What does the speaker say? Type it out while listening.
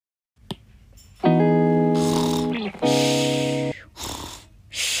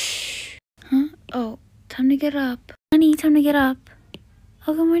get up. Honey, time to get up.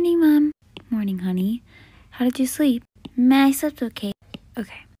 Oh, good morning, Mom. Good morning, honey. How did you sleep? I slept okay.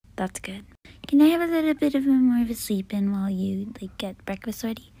 Okay, that's good. Can I have a little bit of more of a sleep in while you, get breakfast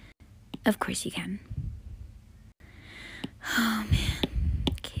ready? Of course you can. Oh, man.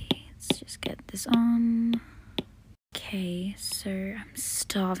 Okay, let's just get this on. Okay, so I'm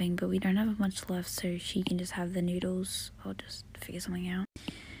starving, but we don't have much left, so she can just have the noodles. I'll just figure something out.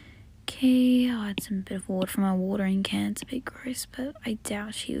 Okay, I'll add some bit of water from our watering can. It's a bit gross, but I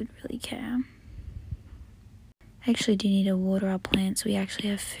doubt she would really care. I actually do need to water our plants so we actually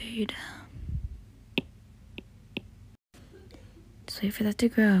have food. Just wait for that to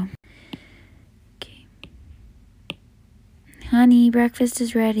grow. Okay. Honey, breakfast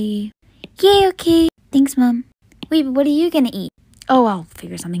is ready. Yay, okay. Thanks, Mom. Wait, but what are you gonna eat? Oh, I'll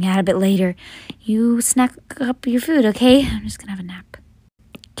figure something out a bit later. You snack up your food, okay? I'm just gonna have a nap.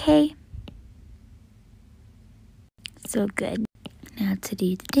 Okay. So good. Now to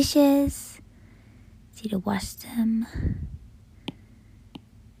do the dishes. See to wash them.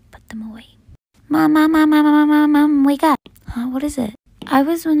 Put them away. Mom, wake up. Huh, what is it? I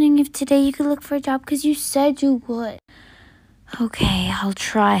was wondering if today you could look for a job because you said you would. Okay, I'll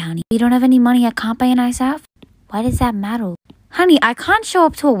try, honey. You don't have any money, I can't buy a nice outfit? Why does that matter? Honey, I can't show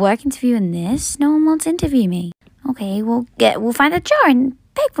up to a work interview in this. No one wants to interview me. Okay, we'll find a jar and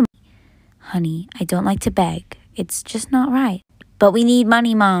beg for me. Honey, I don't like to beg. It's just not right. But we need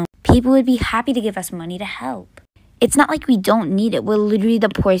money, Mom. People would be happy to give us money to help. It's not like we don't need it. We're literally the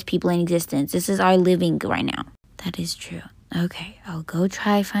poorest people in existence. This is our living right now. That is true. Okay, I'll go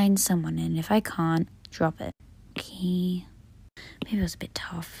try find someone, and if I can't, drop it. Okay. Maybe it was a bit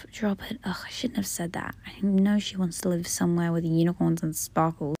tough. Drop it. Ugh, I shouldn't have said that. I know she wants to live somewhere with unicorns and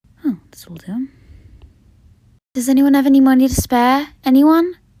sparkles. Oh, this will do. Does anyone have any money to spare?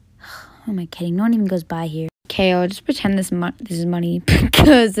 Anyone? Who am I kidding? No one even goes by here. Okay, I'll just pretend this is money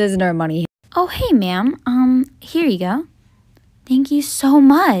because there's no money here. Oh, hey, ma'am. Here you go. Thank you so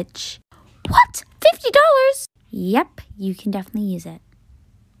much. What? $50? Yep, you can definitely use it.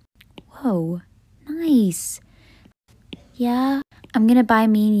 Whoa, nice. Yeah, I'm gonna buy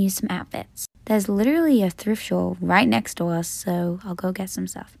me and you some outfits. There's literally a thrift store right next to us, so I'll go get some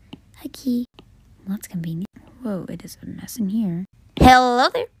stuff. Okay. Well, that's convenient. Whoa, it is a mess in here. Hello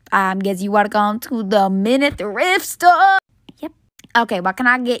there. Guess you welcome to the mini thrift store. Yep. Okay, what can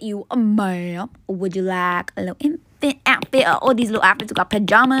I get you, ma'am? Would you like a little infant outfit? All these little outfits. We got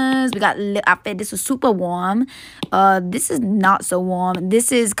pajamas. We got a little outfit. This is super warm. This is not so warm.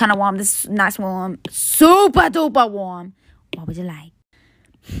 This is kind of warm. This is nice warm. Super duper warm. What would you like?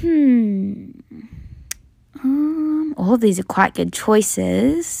 All of these are quite good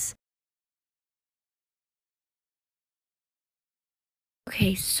choices.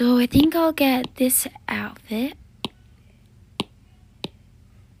 Okay, so I think I'll get this outfit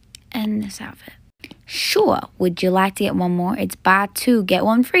and this outfit. Sure. Would you like to get one more? It's buy two, get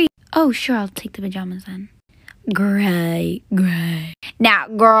one free. Oh, sure. I'll take the pajamas then. Great. Now,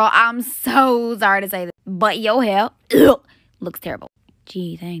 girl, I'm so sorry to say this, but your hair looks terrible.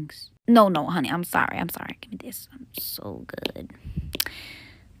 Gee, thanks. No, honey. I'm sorry. Give me this. I'm so good.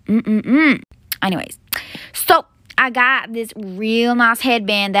 Anyways, so I got this real nice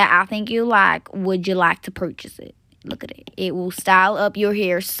headband that I think you like. Would you like to purchase it? Look at it. It will style up your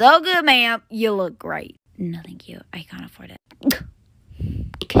hair so good, ma'am. You look great. No, thank you. I can't afford it.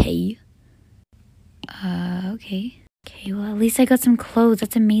 Okay. Okay, well, at least I got some clothes.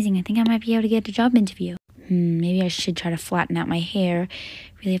 That's amazing. I think I might be able to get a job interview. Maybe I should try to flatten out my hair.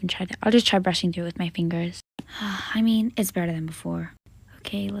 Really haven't tried that. I'll just try brushing through it with my fingers. I mean, it's better than before.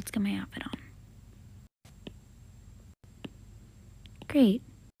 Okay, let's get my outfit on. Great.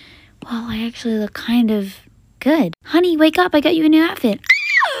 Well, I actually look kind of good. Honey, wake up. I got you a new outfit.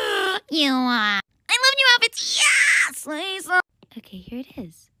 I love new outfits. Yes! Okay, here it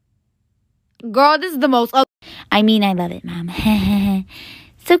is. Girl, this is the most... I mean, I love it, Mom.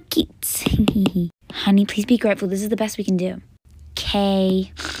 So cute. Honey, please be grateful. This is the best we can do.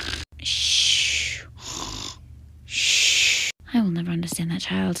 Okay. Shh. I will never understand that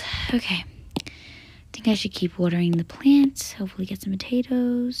child. Okay. I think I should keep watering the plants. Hopefully get some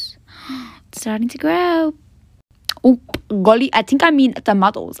potatoes. It's starting to grow. Oh, golly, I think I mean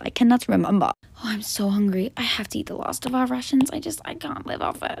tomatoes. I cannot remember. Oh, I'm so hungry. I have to eat the last of our rations. I can't live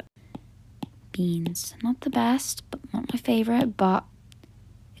off it. Beans. Not the best, but not my favorite, but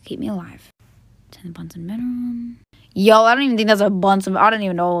they keep me alive. Turn the buns and minimum. Yo, I don't even think that's a bun. I don't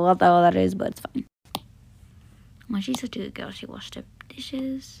even know what the hell that is, but it's fine. Well, she's such a good girl. She washed her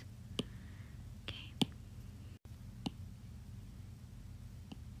dishes. Okay.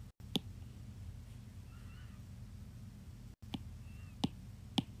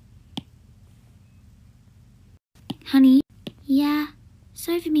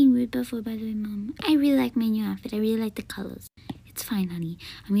 Sorry for being rude before, by the way, Mom. I really like my new outfit. I really like the colors. It's fine, honey.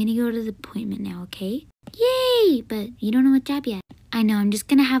 I'm gonna go to the appointment now, okay? Yay! But you don't know what job yet. I know, I'm just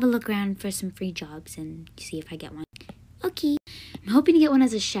gonna have a look around for some free jobs and see if I get one. Okay. I'm hoping to get one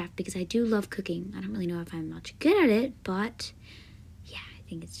as a chef because I do love cooking. I don't really know if I'm much good at it, but yeah, I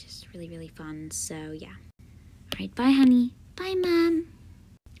think it's just really, really fun. So yeah. Alright, bye, honey. Bye, Mom.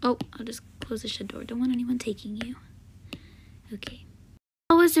 Oh, I'll just close the shed door. Don't want anyone taking you. Okay.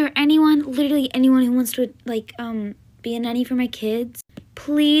 Oh, is there anyone, literally anyone who wants to, like, be a nanny for my kids?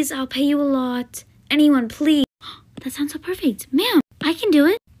 Please, I'll pay you a lot. Anyone, please. That sounds so perfect. Ma'am, I can do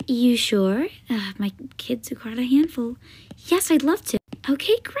it. You sure? My kids are quite a handful. Yes, I'd love to.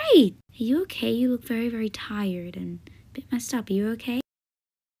 Okay, great. Are you okay? You look very, very tired and a bit messed up. Are you okay?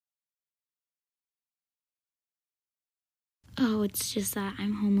 Oh, it's just that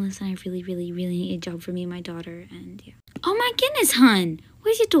I'm homeless and I really, really, really need a job for me and my daughter, and yeah. Oh my goodness, hun!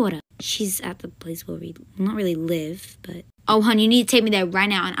 Where's your daughter? She's at the place where we not really live, but... Oh, hun, you need to take me there right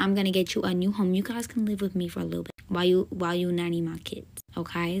now, and I'm gonna get you a new home. You guys can live with me for a little bit while you nanny my kids.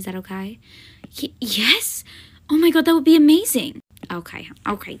 Okay? Is that okay? Yes? Oh my god, that would be amazing. Okay,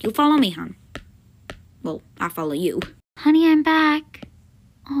 you follow me, hun. Well, I follow you. Honey, I'm back.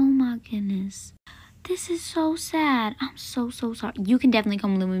 Oh my goodness. This is so sad. I'm so sorry. You can definitely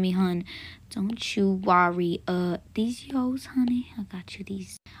come live with me, hun. Don't you worry. These yo's, honey. I got you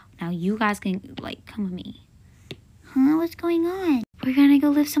these. Now you guys can, like, come with me. Huh? What's going on? We're gonna go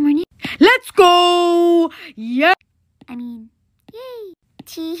live somewhere new. Let's go! Yeah! I mean, yay!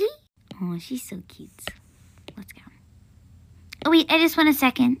 Teehee. Oh, she's so cute. Let's go. Oh, wait. I just want a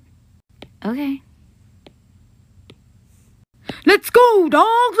second. Okay. Let's go,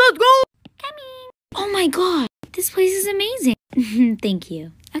 dogs! Let's go! Coming. Oh my god, this place is amazing. Thank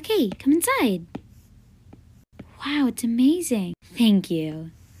you. Okay, come inside. Wow, it's amazing. Thank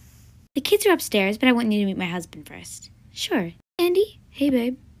you. The kids are upstairs, but I want you to meet my husband first. Sure. Andy? Hey,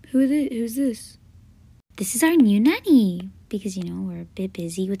 babe. Who's this? This is our new nanny. Because, you know, we're a bit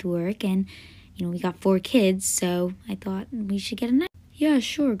busy with work and, you know, we got 4 kids, so I thought we should get a nanny. Yeah,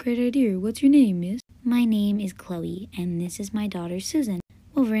 sure. Great idea. What's your name, miss? My name is Chloe, and this is my daughter, Susan.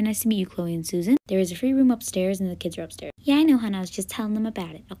 Well, very nice to meet you, Chloe and Susan. There is a free room upstairs, and the kids are upstairs. Yeah, I know, hon. I was just telling them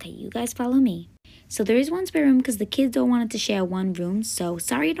about it. Okay, you guys follow me. So there is one spare room because the kids don't want it to share one room. So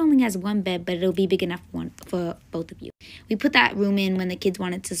sorry it only has one bed, but it'll be big enough one for both of you. We put that room in when the kids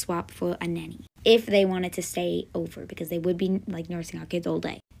wanted to swap for a nanny. If they wanted to stay over, because they would be, like, nursing our kids all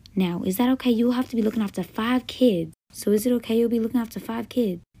day. Now, is that okay? You'll have to be looking after 5 kids. So is it okay you'll be looking after 5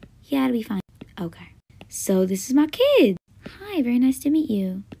 kids? Yeah, it'll be fine. Okay. So this is my kid. Hi, very nice to meet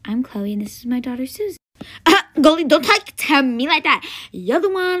you. I'm Chloe, and this is my daughter, Susan. Goldie, don't tell me like that. You're the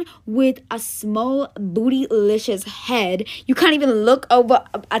one with a small, bootylicious head. You can't even look over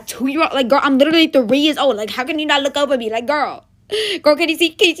a 2-year-old. Like, girl, I'm literally 3 years old. Like, how can you not look over me? Like, girl, can you see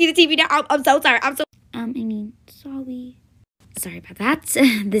the TV now? I'm so sorry. Sorry about that.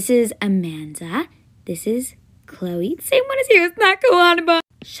 This is Amanda. This is Chloe. Same one as you. It's not cool, but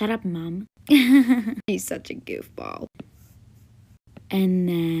shut up, Mom. He's such a goofball. And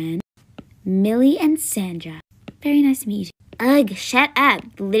then Millie and Sandra. Very nice to meet you. Ugh, shut up.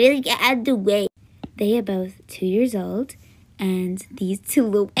 Literally get out of the way. They are both 2 years old. And these 2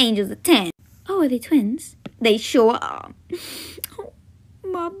 little angels are 10. Oh, are they twins? They sure are. Oh,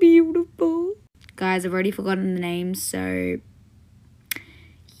 my beautiful. Guys, I've already forgotten the names, so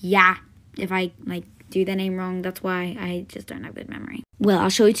yeah. If I, like, do the name wrong, that's why I just don't have good memory. Well, I'll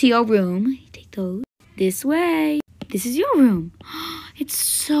show you to your room. Take those. This way. This is your room. It's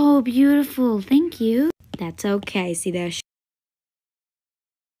so beautiful. Thank you. That's okay. See, there.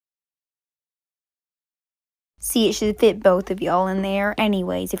 See, it should fit both of y'all in there.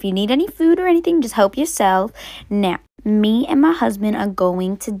 Anyways, if you need any food or anything, just help yourself. Now, me and my husband are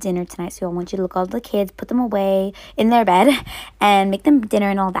going to dinner tonight, so I want you to look at all the kids, put them away in their bed, and make them dinner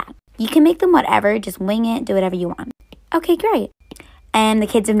and all that. You can make them whatever. Just wing it. Do whatever you want. Okay, great. And the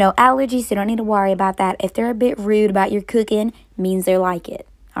kids have no allergies, so you don't need to worry about that. If they're a bit rude about your cooking, means they like it.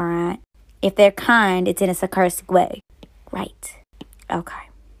 All right? If they're kind, it's in a sarcastic way. Right. Okay.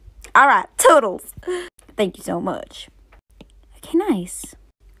 All right. Toodles. Thank you so much. Okay, nice.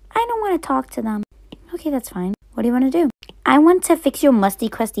 I don't want to talk to them. Okay, that's fine. What do you want to do? I want to fix your musty,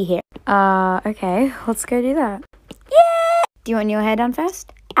 crusty hair. Okay. Let's go do that. Yeah! Do you want your hair done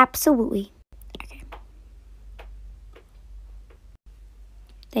first? Absolutely. Okay.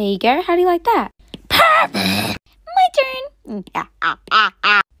 There you go. How do you like that? Perfect! My turn.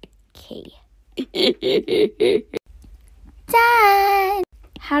 Okay. Done.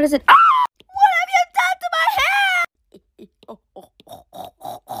 How does it... Ah! What have you done to my hair?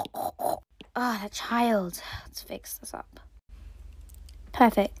 Ah, that child. Let's fix this up.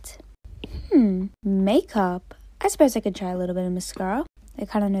 Perfect. Makeup. I suppose I could try a little bit of mascara. I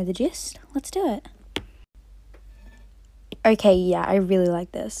kind of know the gist. Let's do it. Okay, yeah, I really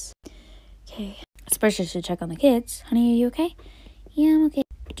like this. Okay. I suppose I should check on the kids. Honey, are you okay? Yeah, I'm okay.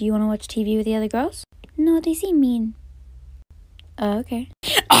 Do you want to watch TV with the other girls? No, they seem mean. Okay.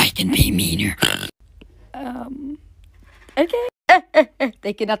 I can be meaner. Okay.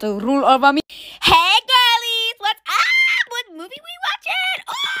 They cannot rule over me. Hey, girlies, what's up? What movie we watching?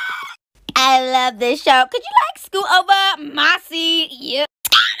 Oh, I love this show. Could you like scoot over my seat? Yeah.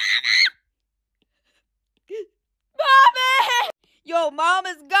 Mommy! Your mom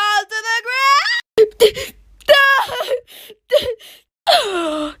is gone to the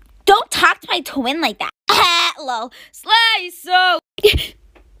ground. Don't talk to my twin like that. Hello, slay so.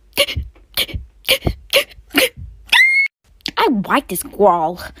 I like this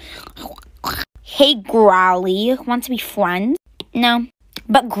growl. Hey, Growly, want to be friends? No,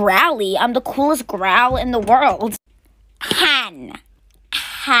 but Growly, I'm the coolest growl in the world. Han.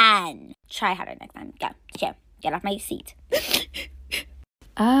 Try harder next time. Go, get off my seat.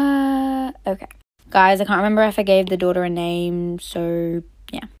 Okay. Guys, I can't remember if I gave the daughter a name, so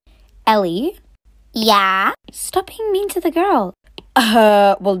yeah. Ellie? Yeah? Stop being mean to the girl.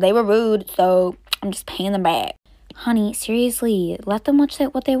 Well, they were rude, so I'm just paying them back. Honey, seriously, let them watch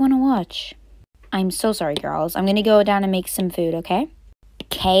what they want to watch. I'm so sorry, girls. I'm gonna go down and make some food, okay?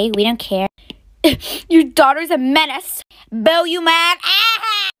 Okay, we don't care. Your daughter's a menace. Boo, you mad?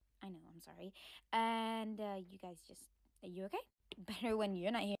 Ah! I know, I'm sorry. And, you guys just... Are you okay? Better when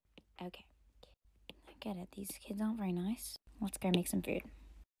you're not here. Okay. I get it. These kids aren't very nice. Let's go make some food.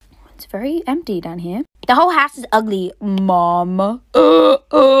 It's very empty down here. The whole house is ugly, Mom. Okay,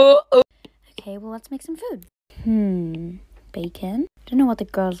 well, let's make some food. Bacon. Don't know what the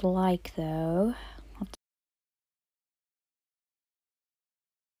girls like, though.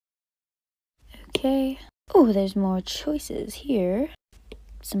 Okay. Oh, there's more choices here.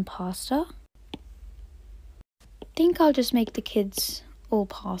 Some pasta. Think I'll just make the kids all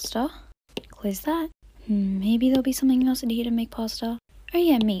pasta. Close that. Maybe there'll be something else in here to make pasta. Oh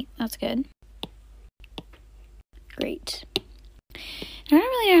yeah, meat. That's good. Great. I don't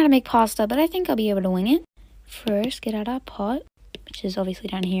really know how to make pasta, but I think I'll be able to wing it. First, get out our pot, which is obviously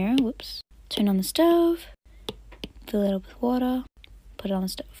down here. Whoops. Turn on the stove. Fill it up with water. Put it on the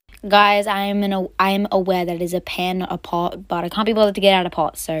stove. Guys, I'm aware that it is a pan, a pot, but I can't be bothered to get out a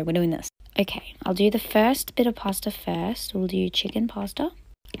pot, so we're doing this. Okay, I'll do the first bit of pasta first. We'll do chicken pasta.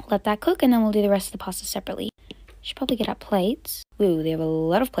 Let that cook, and then we'll do the rest of the pasta separately. Should probably get our plates. Ooh, they have a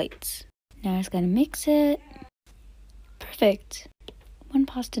lot of plates. Now I just gotta mix it. Perfect. One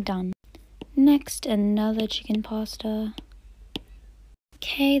pasta done. Next, another chicken pasta.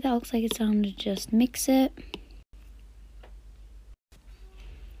 Okay, that looks like it's time to just mix it.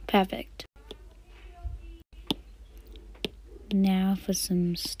 Perfect. Now for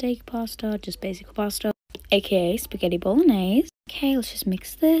some steak pasta, just basic pasta, aka spaghetti bolognese. Okay, let's just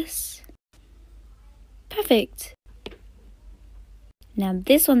mix this. Perfect. Now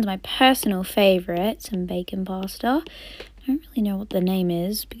this one's my personal favorite, some bacon pasta. I don't really know what the name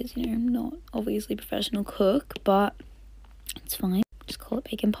is because, you know, I'm not obviously a professional cook, but it's fine. Just call it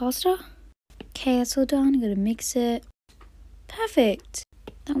bacon pasta. Okay, that's all done. I'm gonna mix it. Perfect.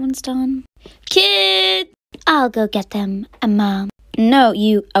 That one's done. Kid! I'll go get them, Mom. No,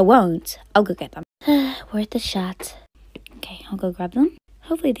 I won't. I'll go get them. Worth a shot. Okay, I'll go grab them.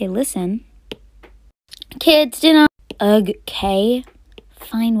 Hopefully they listen. Kids, dinner. Okay.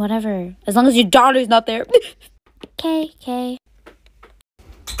 Fine, whatever. As long as your daughter's not there. Okay.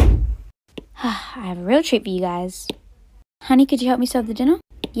 I have a real treat for you guys. Honey, could you help me serve the dinner?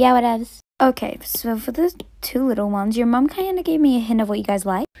 Yeah, whatevs. Okay, so for the two little ones, your mom kind of gave me a hint of what you guys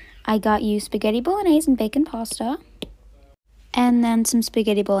like. I got you spaghetti bolognese and bacon pasta. And then some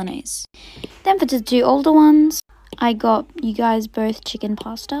spaghetti bolognese. Then for the two older ones, I got you guys both chicken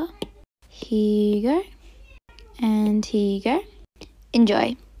pasta. Here you go. And here you go.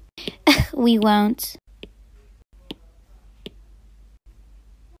 Enjoy. We won't.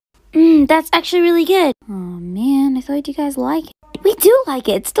 That's actually really good. Oh man, I thought you guys like it. We do like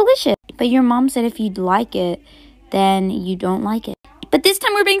it. It's delicious. But your mom said if you'd like it, then you don't like it. But this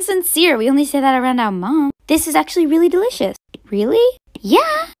time we're being sincere. We only say that around our mom. This is actually really delicious. Really?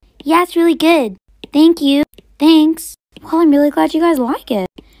 Yeah. Yeah, it's really good. Thank you. Thanks. Well, I'm really glad you guys like it.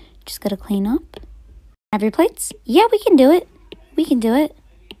 Just gotta clean up. Have your plates? Yeah, we can do it. We can do it.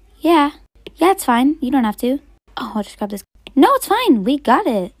 Yeah. Yeah, it's fine. You don't have to. Oh, I'll just grab this. No, it's fine. We got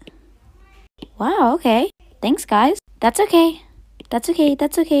it. Wow, okay. Thanks, guys. That's okay. That's okay.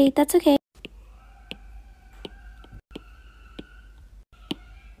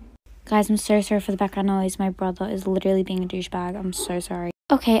 Guys, I'm so sorry for the background noise. My brother is literally being a douchebag. I'm so sorry.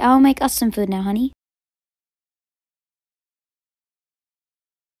 Okay, I'll make us some food now, honey.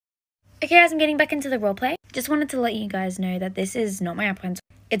 Okay, guys, I'm getting back into the roleplay. Just wanted to let you guys know that this is not my Apple Pencil.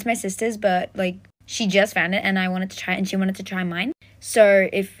 It's my sister's, but, like, she just found it, and I wanted to try it, and she wanted to try mine. So,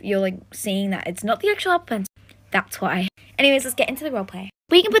 if you're, like, seeing that it's not the actual Apple Pencil, that's why. Anyways, let's get into the roleplay.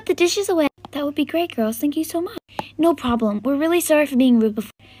 We can put the dishes away. That would be great, girls. Thank you so much. No problem. We're really sorry for being rude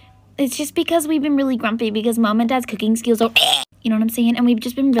before. It's just because we've been really grumpy because Mom and Dad's cooking skills are, you know what I'm saying? And we've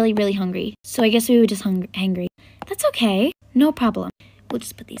just been really, really hungry. So I guess we were just hungry. That's okay. No problem. We'll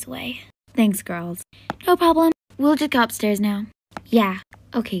just put these away. Thanks, girls. No problem. We'll just go upstairs now. Yeah.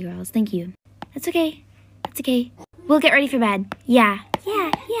 Okay, girls. Thank you. That's okay. That's okay. We'll get ready for bed. Yeah.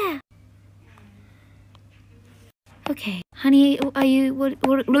 Yeah. Okay. Honey, are you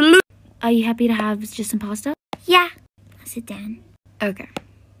are you happy to have just some pasta? Yeah. I'll sit down. Okay.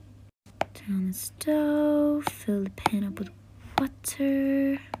 Turn on the stove. Fill the pan up with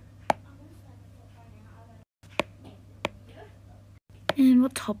butter. And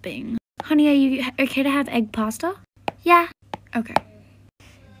what topping? Honey, are you okay to have egg pasta? Yeah. Okay.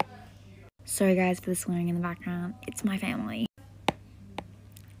 Sorry guys for the swearing in the background. It's my family.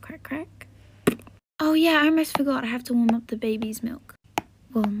 Crack, crack. Oh yeah, I almost forgot. I have to warm up the baby's milk.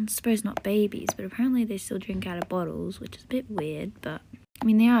 Well, I suppose not babies, but apparently they still drink out of bottles, which is a bit weird, but I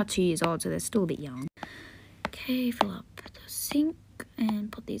mean, they are 2 years old, so they're still a bit young. Okay, fill up the sink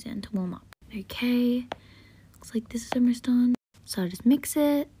and put these in to warm up. Okay. Looks like this is almost done. So I'll just mix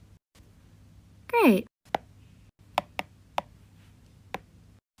it. Great.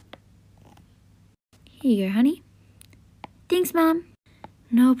 Here you go, honey. Thanks, Mom.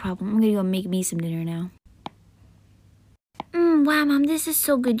 No problem. I'm gonna go make me some dinner now. Wow, Mom, this is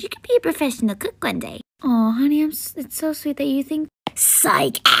so good. You could be a professional cook one day. Oh, honey, it's so sweet that you think.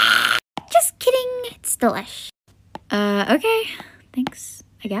 Psych! Just kidding. It's delish. Okay. Thanks,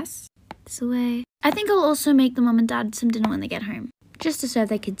 I guess. This away. I think I'll also make the Mom and Dad some dinner when they get home. Just to serve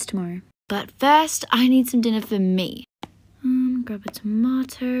their kids tomorrow. But first, I need some dinner for me. Grab a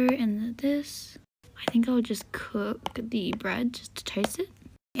tomato and this. I think I'll just cook the bread just to toast it.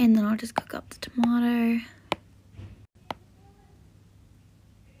 And then I'll just cook up the tomato.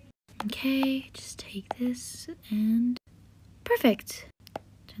 Okay, just take this and perfect.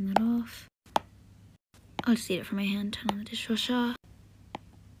 Turn that off. I'll just eat it from my hand. Turn on the dishwasher.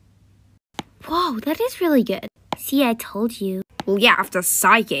 Whoa, that is really good. See, I told you. Well, yeah, after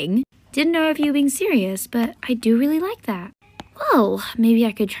psyching. Didn't know if you were being serious, but I do really like that. Well, maybe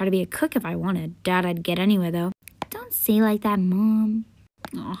I could try to be a cook if I wanted. Doubt I'd get anywhere, though. Don't say like that, Mom.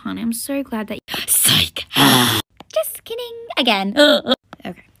 Oh, honey, I'm so glad that you... Psych! Just kidding. Again.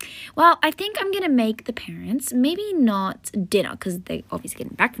 Okay. Well, I think I'm going to make the parents, maybe not dinner, because they're obviously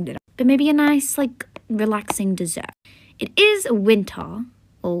getting back from dinner, but maybe a nice, like, relaxing dessert. It is winter.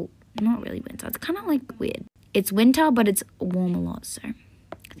 Well, not really winter. It's kind of, like, weird. It's winter, but it's warm a lot, so I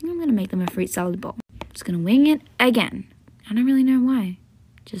think I'm going to make them a fruit salad bowl. Just going to wing it again. I don't really know why.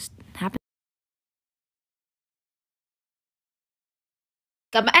 Just happened.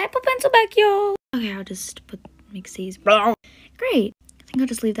 Got my Apple Pencil back, y'all. Okay, I'll just mix these. Great. I think I'll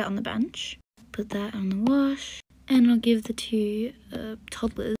just leave that on the bench. Put that on the wash. And I'll give the 2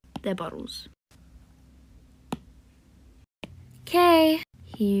 toddlers their bottles. Okay.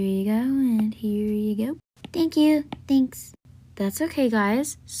 Here you go, and here you go. Thank you. Thanks. That's okay,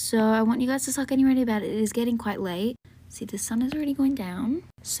 guys. So I want you guys to start getting ready to bed. It is getting quite late. See, the sun is already going down.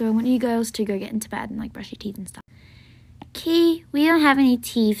 So I want you girls to go get into bed and, like, brush your teeth and stuff. Okay, we don't have any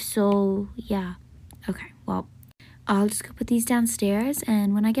teeth, so yeah. Okay, well, I'll just go put these downstairs,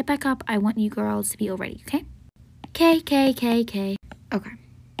 and when I get back up, I want you girls to be all ready, okay? Okay. Okay.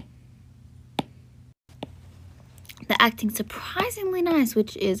 They're acting surprisingly nice,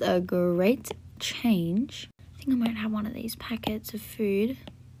 which is a great change. I think I might have one of these packets of food.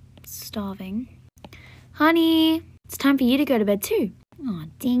 Starving. Honey, it's time for you to go to bed too. Oh,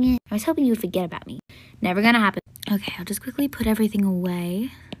 dang it. I was hoping you would forget about me. Never gonna happen. Okay, I'll just quickly put everything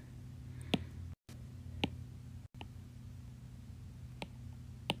away.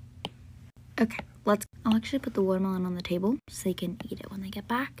 Okay, I'll actually put the watermelon on the table so they can eat it when they get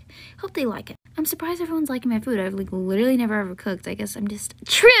back. Hope they like it. I'm surprised everyone's liking my food. I've, like, literally never ever cooked. I guess I'm just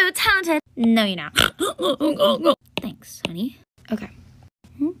true talented. No, you're not. Thanks, honey. Okay.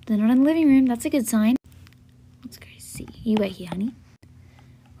 They're not in the living room. That's a good sign. Let's go see. You wait here, honey.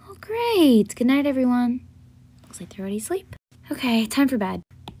 Oh, great. Good night, everyone. Looks like they're already asleep. Okay, time for bed.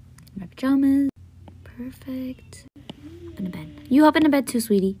 My pajamas. Perfect. Hop into bed. You hop into bed too,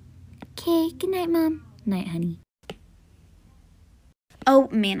 sweetie. Okay, good night, Mom. Night, honey. Oh,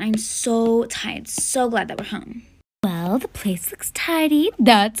 man, I'm so tired. So glad that we're home. Well, the place looks tidy.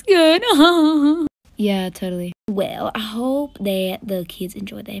 That's good. Yeah, totally. Well, I hope that the kids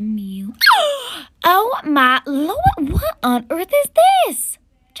enjoy their meal. Oh, my Lord. What on earth is this?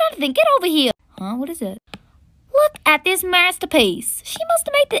 Jonathan, get over here. Huh? What is it? Look at this masterpiece. She must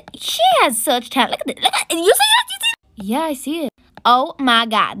have made it. She has such talent. Look at it. Look at it. You see it? You see it? Yeah, I see it. Oh, my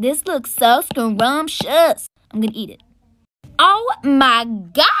God. This looks so scrumptious. I'm gonna eat it. Oh, my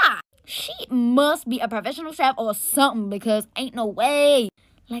God. She must be a professional chef or something because ain't no way.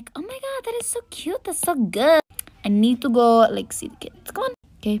 Like, oh my God, that is so cute. That's so good. I need to go, like, see the kids. Come on.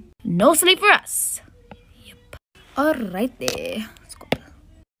 Okay. No sleep for us. Yep. All right there. Let's go.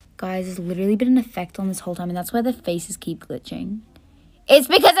 Guys, there's literally been an effect on this whole time, and that's why the faces keep glitching. It's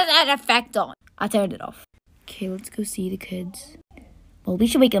because of that effect on. I turned it off. Okay, let's go see the kids. Well, we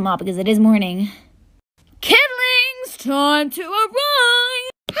should wake them up because it is morning. Kidlings, time to arrive.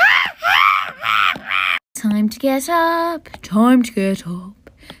 Time to get up. Time to get up.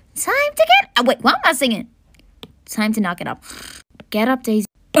 Time to get... Oh, wait, why am I singing? Time to knock it up. Get up, Daisy.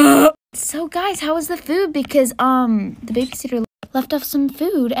 So, guys, how was the food? Because, the babysitter left off some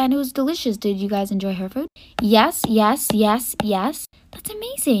food, and it was delicious. Did you guys enjoy her food? Yes, yes, yes, yes. That's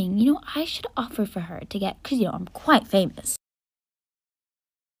amazing. You know, I should offer for her to get... Because, you know, I'm quite famous.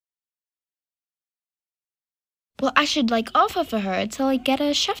 Well, I should, like, offer for her to, like, get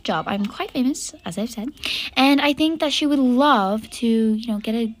a chef job. I'm quite famous, as I've said. And I think that she would love to, you know,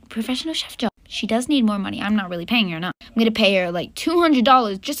 get a professional chef job. She does need more money. I'm not really paying her now. I'm going to pay her, like,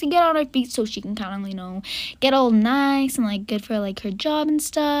 $200 just to get on her feet so she can kind of, you know, get all nice and, like, good for, like, her job and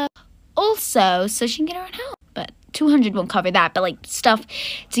stuff. Also, so she can get her own house. But $200 won't cover that. But, like, stuff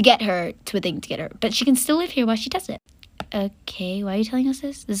to get her to a thing to get her. But she can still live here while she does it. Okay, why are you telling us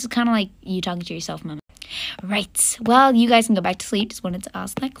this? This is kind of like you talking to yourself, Mama. Right. Well, you guys can go back to sleep. Just wanted to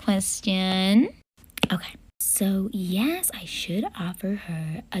ask that question. Okay. So, yes, I should offer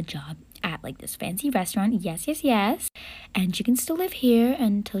her a job at, like, this fancy restaurant. Yes, yes, yes. And she can still live here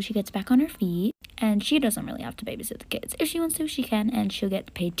until she gets back on her feet. And she doesn't really have to babysit the kids. If she wants to, she can. And she'll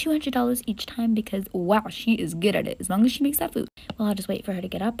get paid $200 each time because, wow, she is good at it. As long as she makes that food. Well, I'll just wait for her to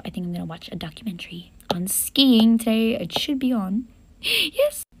get up. I think I'm going to watch a documentary on skiing today. It should be on.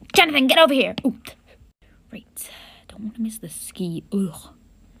 Yes. Jonathan, get over here. Ooh. Right. Don't want to miss the ski. Ugh.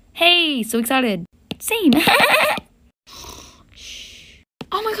 Hey, so excited. Same. Shh.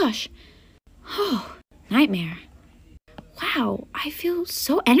 Oh my gosh. Oh, nightmare. Wow, I feel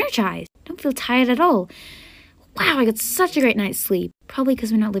so energized. Don't feel tired at all. Wow, I got such a great night's sleep. Probably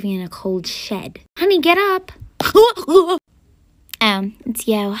because we're not living in a cold shed. Honey, get up. It's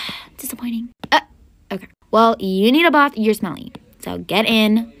you. Disappointing. Okay. Well, you need a bath. You're smelly. So get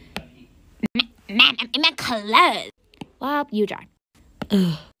in. Man, I'm in my clothes. Well, you dry.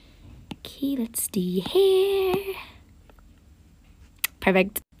 Ugh. Okay, let's do your hair.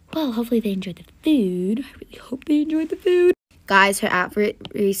 Perfect. Well, hopefully they enjoyed the food. I really hope they enjoyed the food. Guys, her outfit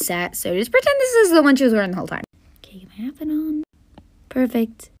reset. So just pretend this is the one she was wearing the whole time. Okay, get my outfit on.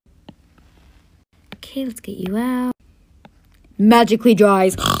 Perfect. Okay, let's get you out. Magically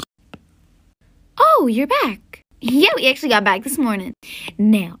dries. Oh, you're back. Yeah, we actually got back this morning.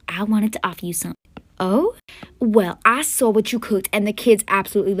 Now, I wanted to offer you something. Oh? Well, I saw what you cooked, and the kids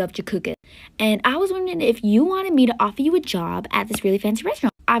absolutely loved your cooking. And I was wondering if you wanted me to offer you a job at this really fancy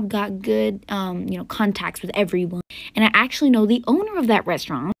restaurant. I've got good, contacts with everyone. And I actually know the owner of that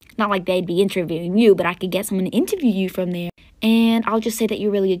restaurant. Not like they'd be interviewing you, but I could get someone to interview you from there. And I'll just say that you're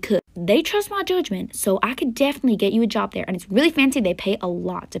a really good cook. They trust my judgment, so I could definitely get you a job there. And it's really fancy. They pay a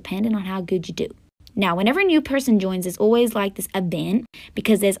lot, depending on how good you do. Now, whenever a new person joins, there's always like this event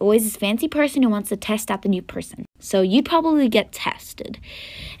because there's always this fancy person who wants to test out the new person. So you'd probably get tested.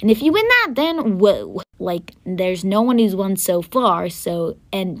 And if you win that, then whoa. Like, there's no one who's won so far. So,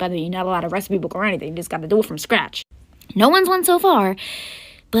 and by the way, not a lot of recipe book or anything. You just got to do it from scratch. No one's won so far.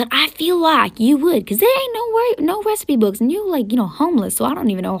 But I feel like you would because there ain't no recipe books. And you're homeless. So I don't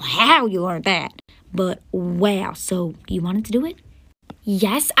even know how you learned that. But wow. So you wanted to do it?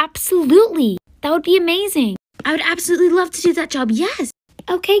 Yes, absolutely. That would be amazing. I would absolutely love to do that job. Yes.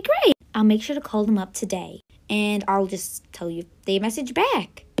 Okay, great. I'll make sure to call them up today. And I'll just tell you if they message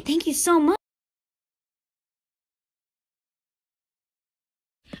back. Thank you so much.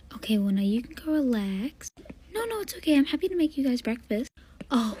 Okay, well, now you can go relax. No, it's okay. I'm happy to make you guys breakfast.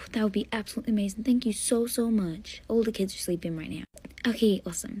 Oh, that would be absolutely amazing. Thank you so much. All the kids are sleeping right now. Okay,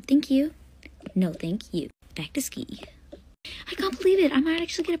 awesome. Thank you. No, thank you. Back to ski. I can't believe it. I might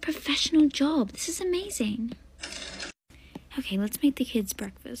actually get a professional job. This is amazing. Okay, let's make the kids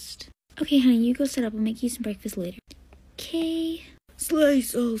breakfast. Okay, honey, you go set up. I'll make you some breakfast later. Okay. Slay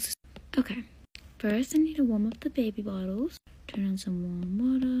sauce. Okay. First, I need to warm up the baby bottles. Turn on some warm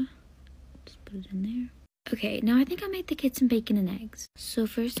water. Just put it in there. Okay, now I think I'll make the kids some bacon and eggs. So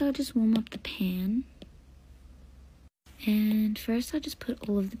first I'll just warm up the pan. And first I'll just put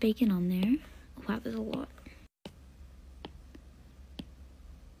all of the bacon on there. Wow, there's a lot.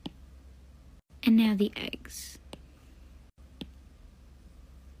 And now the eggs.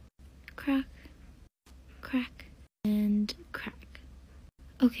 Crack, crack, and crack.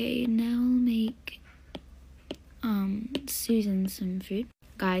 Okay, now I'll make Susan some food.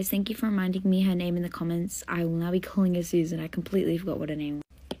 Guys, thank you for reminding me her name in the comments. I will now be calling her Susan. I completely forgot what her name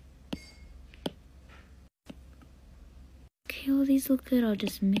was. Okay, all these look good. I'll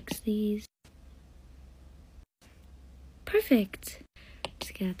just mix these. Perfect.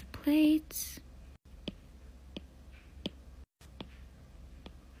 Just get out the plates.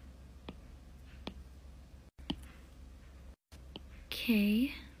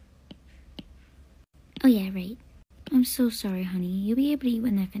 Okay. Oh yeah, right. I'm so sorry, honey. You'll be able to eat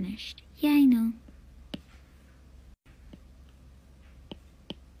when they're finished. Yeah, I know.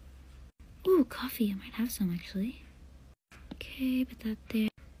 Ooh, coffee. I might have some, actually. Okay, put that there.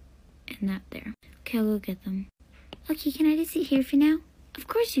 And that there. Okay, I'll go get them. Okay, can I just sit here for now? Of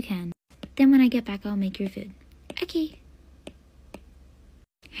course you can. Then when I get back, I'll make your food. Okay.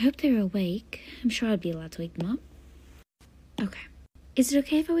 I hope they're awake. I'm sure I'd be allowed to wake them up. Okay. Is it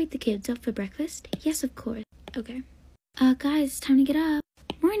okay if I wake the kids up for breakfast? Yes, of course. Okay. Guys, it's time to get up.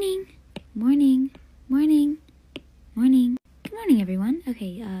 Morning. Morning. Morning. Morning. Good morning, everyone.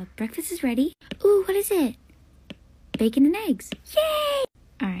 Okay, breakfast is ready. Ooh, what is it? Bacon and eggs. Yay!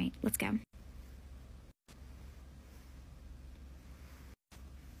 Alright, let's go.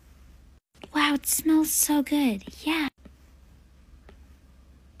 Wow, it smells so good. Yeah.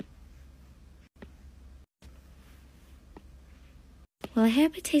 Well, I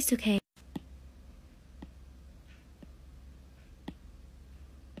hope it tastes okay.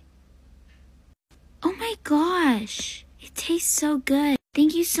 Oh my gosh. It tastes so good.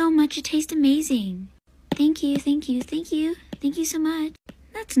 Thank you so much. It tastes amazing. Thank you, thank you, thank you. Thank you so much.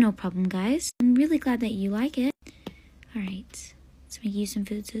 That's no problem, guys. I'm really glad that you like it. Alright. Let's make you some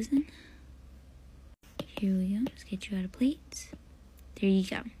food, Susan. Here we go. Just get you out of plates. There you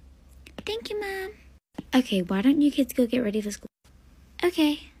go. Thank you, Mom. Okay, why don't you kids go get ready for school?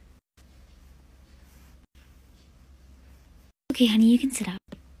 Okay. Okay, honey, you can sit up.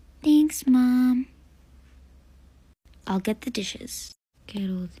 Thanks, Mom. I'll get the dishes. Get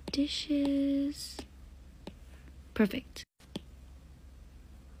all the dishes. Perfect.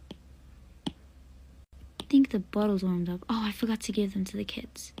 I think the bottle's warmed up. Oh, I forgot to give them to the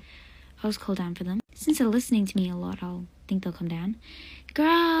kids. I'll just call down for them. Since they're listening to me a lot, I'll think they'll come down.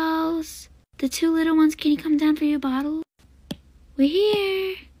 Girls! The two little ones, can you come down for your bottle? We're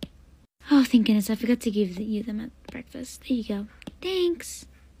here. Oh, thank goodness. I forgot to give you them at breakfast. There you go. Thanks.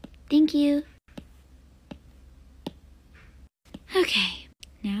 Thank you. Okay.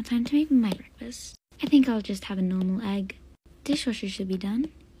 Now time to make my breakfast. I think I'll just have a normal egg. Dishwasher should be done.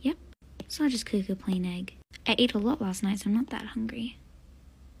 Yep. So I'll just cook a plain egg. I ate a lot last night, so I'm not that hungry.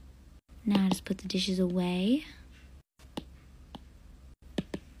 Now I'll just put the dishes away.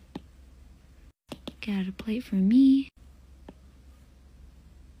 Get out a plate for me.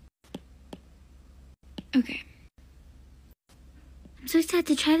 Okay. I'm so excited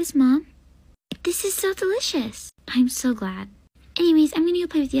to try this, Mom. This is so delicious. I'm so glad. Anyways, I'm gonna go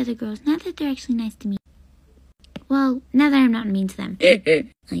play with the other girls, now that they're actually nice to me. Well, now that I'm not mean to them.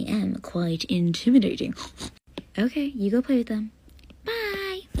 I am quite intimidating. Okay, you go play with them.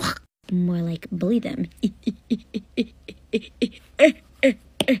 Bye. More like bully them.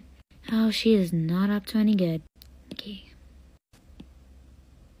 Oh, she is not up to any good. Okay.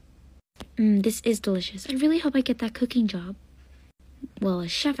 This is delicious. I really hope I get that cooking job. Well, a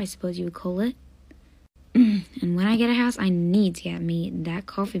chef, I suppose you would call it. And when I get a house, I need to get me that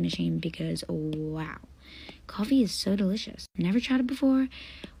coffee machine because, wow. Coffee is so delicious. Never tried it before.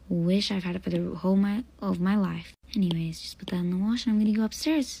 Wish I've had it for the whole of my life. Anyways, just put that in the wash and I'm gonna go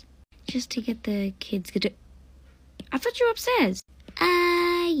upstairs. Just to get the kids good. I thought you were upstairs.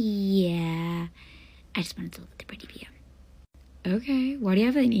 Yeah. I just wanted to look at the pretty view. Okay, why do you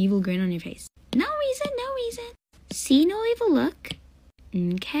have an evil grin on your face? No reason, no reason. See, no evil look.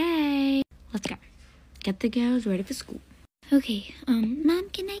 Okay, let's go. Get the girls ready for school. Okay, Mom,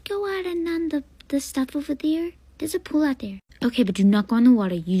 can I go out and on the stuff over there? There's a pool out there. Okay, but do not go in the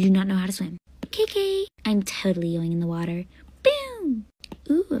water. You do not know how to swim. Okay. I'm totally going in the water. Boom!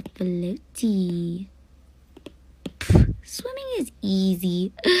 Ooh, a floaty. Pff, swimming is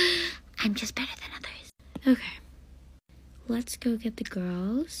easy. I'm just better than others. Okay. let's go get the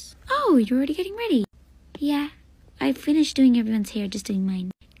girls. Oh, you're already getting ready. Yeah, I finished doing everyone's hair, just doing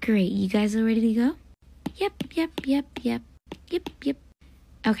mine. Great, you guys are ready to go? Yep.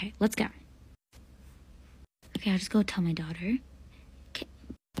 Okay, let's go. Okay, I'll just go tell my daughter. Okay.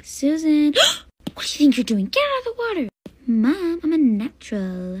 Susan! What do you think you're doing? Get out of the water! Mom, I'm a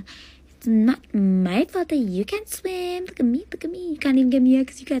natural. It's not my fault that you can't swim. Look at me. You can't even get me out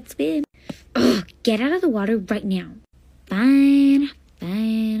because you can't swim. Ugh, get out of the water right now. Fine.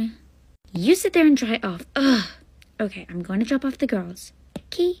 You sit there and dry off. Ugh. Okay, I'm going to drop off the girls.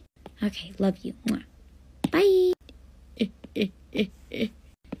 Okay, love you. Mwah. Bye.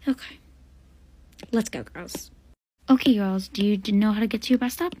 Okay. Let's go, girls. Okay, girls, do you know how to get to your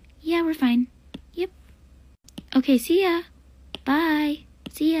bus stop? Yeah, we're fine. Yep. Okay, see ya. Bye.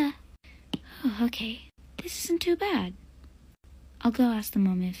 See ya. Oh, okay. This isn't too bad. I'll go ask the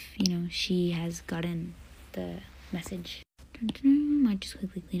mom if, she has gotten the message. Might just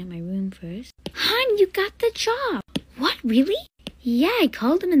quickly clean up my room first. Hon, you got the job. What, really? Yeah, I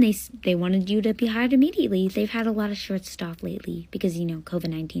called them and they wanted you to be hired immediately. They've had a lot of short staff lately because,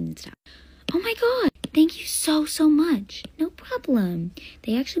 COVID-19 and stuff. Oh my god, thank you so much. No problem.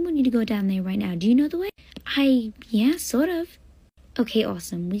 They actually want you to go down there right now. Do you know the way? Yeah, sort of. Okay,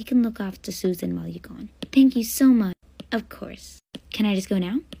 awesome. We can look after Susan while you're gone. Thank you so much. Of course. Can I just go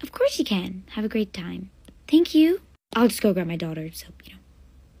now? Of course you can. Have a great time. Thank you. I'll just go grab my daughter, so,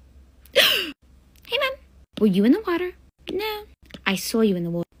 Hey, Mom. Were you in the water? No. I saw you in the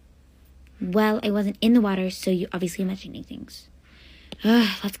water. Well, I wasn't in the water, so you're obviously imagining things.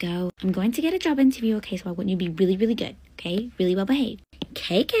 Let's go. I'm going to get a job interview, okay? So I want you to be really, really good, okay? Really well behaved.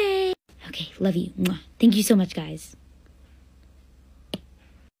 KK. Okay, love you. Mwah. Thank you so much, guys.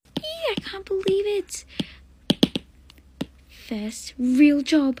 I can't believe it. First real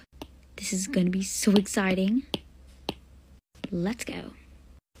job. This is going to be so exciting. Let's go.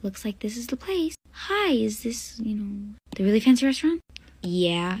 Looks like this is the place. Hi, is this, the really fancy restaurant?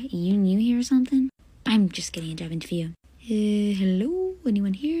 Yeah, you new here or something? I'm just getting a job interview. Hello?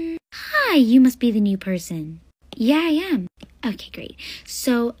 Anyone here? Hi, you must be the new person. Yeah, I am. Okay, great.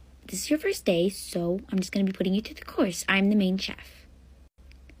 So, this is your first day, so I'm just going to be putting you through the course. I'm the main chef.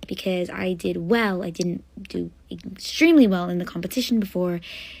 Because I did well. I didn't do extremely well in the competition before,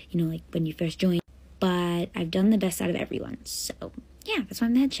 like when you first joined. But I've done the best out of everyone. So, yeah, that's why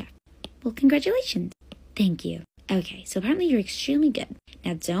I'm the head chef. Well, congratulations. Thank you. Okay, so apparently you're extremely good.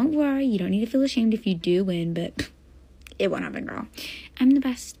 Now, don't worry. You don't need to feel ashamed if you do win, but it won't happen, girl. I'm the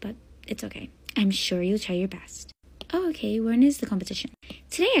best, but it's okay. I'm sure you'll try your best. Oh, okay. When is the competition?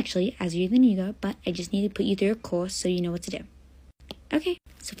 Today, actually, as you're the new girl, but I just need to put you through a course so you know what to do. Okay,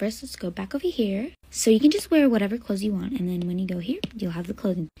 so first let's go back over here. So you can just wear whatever clothes you want, and then when you go here, you'll have the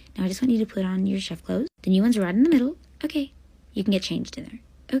clothing. Now I just want you to put on your chef clothes. The new one's right in the middle. Okay, you can get changed in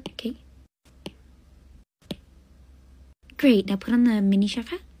there. Okay. Great, now put on the mini chef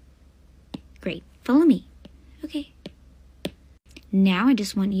hat. Great, follow me. Okay. Now I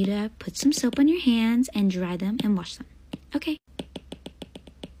just want you to put some soap on your hands and dry them and wash them. Okay.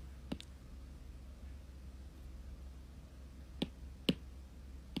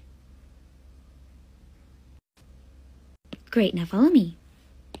 Great, now follow me.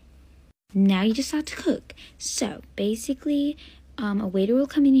 Now you just start to cook. So, basically, a waiter will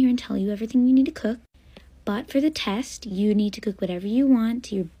come in here and tell you everything you need to cook. But for the test, you need to cook whatever you want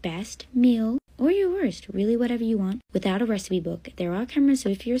to your best meal, or your worst, really whatever you want, without a recipe book. There are cameras, so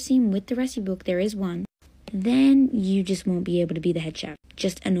if you're seen with the recipe book, there is one. Then you just won't be able to be the head chef,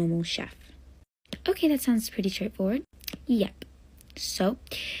 just a normal chef. Okay, that sounds pretty straightforward. Yep. So,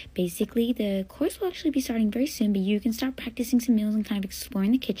 basically, the course will actually be starting very soon, but you can start practicing some meals and kind of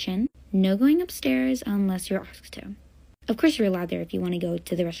exploring the kitchen. No going upstairs unless you're asked to. Of course, you're allowed there if you want to go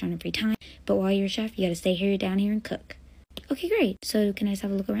to the restaurant in free time, but while you're a chef, you gotta stay here, down here, and cook. Okay, great. So, can I just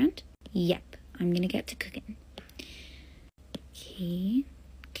have a look around? Yep, I'm gonna get to cooking.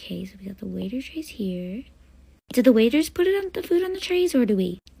 Okay, so we got the waiter trays here. Did the waiters put the food on the trays, or do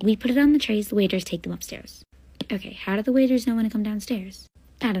we? We put it on the trays, the waiters take them upstairs. Okay, how do the waiters know when to come downstairs?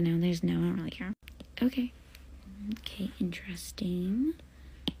 I don't know, I don't really care. Okay, interesting.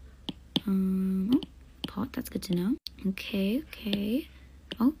 Pot, that's good to know. Okay.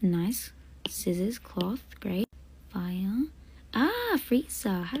 Oh, nice. Scissors, cloth, great. Fire. Ah,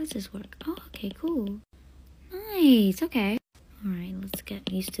 freezer, how does this work? Oh, okay, cool. Nice, okay. Alright, let's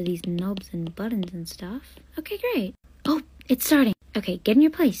get used to these knobs and buttons and stuff. Okay, great. Oh, it's starting. Okay, get in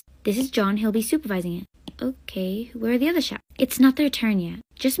your place. This is John, he'll be supervising it. Okay, where are the other chefs? It's not their turn yet.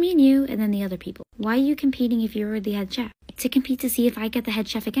 Just me and you, and then the other people. Why are you competing if you're the head chef? To compete to see if I get the head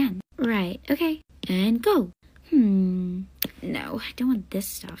chef again. Right, okay. And go. No, I don't want this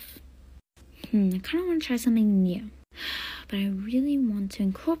stuff. I kind of want to try something new. But I really want to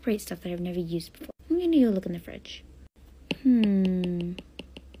incorporate stuff that I've never used before. I'm going to go look in the fridge.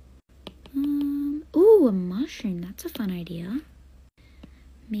 Ooh, a mushroom. That's a fun idea.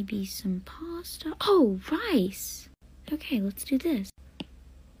 Maybe some pasta. Oh, rice. Okay, let's do this.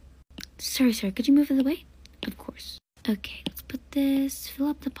 Sorry, could you move out of the way? Of course. Okay, let's put this, fill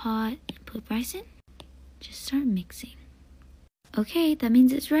up the pot, and put rice in. Just start mixing. Okay, that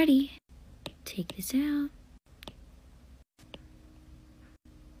means it's ready. Take this out.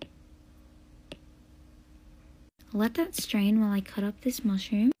 Let that strain while I cut up this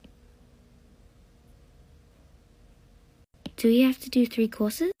mushroom. Do we have to do 3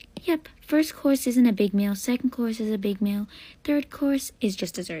 courses? Yep, first course isn't a big meal, second course is a big meal, third course is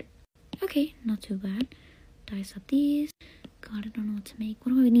just dessert. Okay, not too bad. Dice up these. God, I don't know what to make.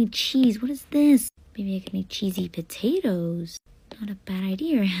 What do I need? Cheese. What is this? Maybe I could make cheesy potatoes. Not a bad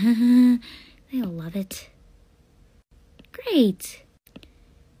idea. They'll love it. Great.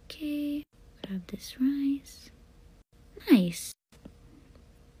 Okay, grab this rice. Nice.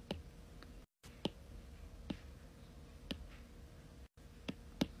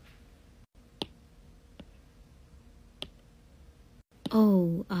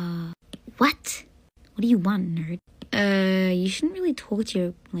 Oh, what? What do you want, nerd? You shouldn't really talk to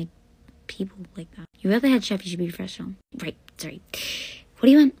your, people like that. You're the head chef, you should be professional. Right, sorry. What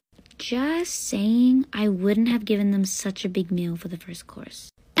do you want? Just saying, I wouldn't have given them such a big meal for the first course.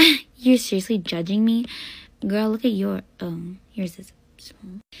 You're seriously judging me? Girl, look at yours is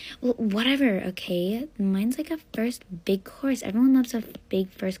small. Well, whatever, okay? Mine's like a first big course. Everyone loves a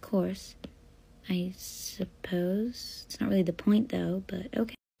big first course. I suppose. It's not really the point, though, but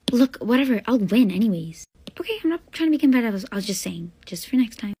okay. Look, whatever. I'll win anyways. Okay, I'm not trying to be competitive. I was just saying. Just for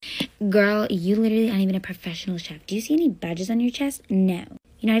next time. Girl, you literally aren't even a professional chef. Do you see any badges on your chest? No.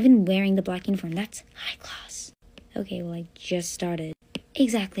 You're not even wearing the black uniform. That's high class. Okay, well, I just started.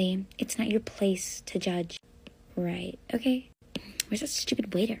 Exactly. It's not your place to judge. Right. Okay. Where's that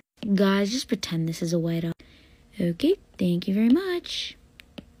stupid waiter? Guys, just pretend this is a waiter. Okay, thank you very much.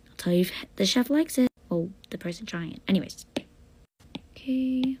 I'll tell you if the chef likes it. Well, the person trying it. Anyways.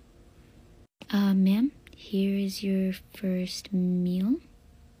 Okay. Ma'am, here is your first meal.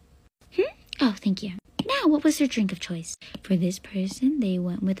 Oh, thank you. Now, what was their drink of choice? For this person, they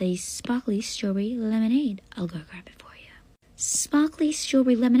went with a sparkly strawberry lemonade. I'll go grab it for you. Sparkly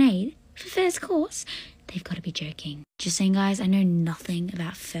strawberry lemonade? For first course? They've got to be joking. Just saying, guys, I know nothing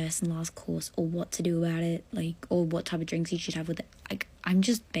about first and last course or what to do about it, or what type of drinks you should have with it. I'm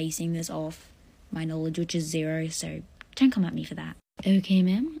just basing this off my knowledge, which is 0, so don't come at me for that. Okay,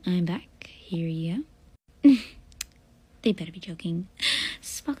 ma'am, I'm back. Here you go. They better be joking.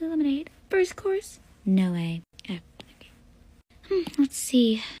 Sparkly lemonade, first course? No way. Oh, okay. Let's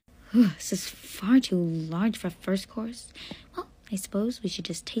see. This is far too large for a first course. Well, I suppose we should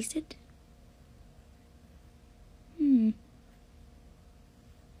just taste it.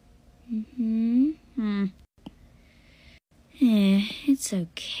 It's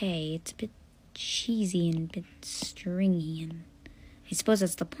okay. It's a bit cheesy and a bit stringy, and I suppose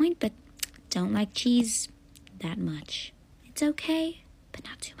that's the point, but don't like cheese that much. It's okay, but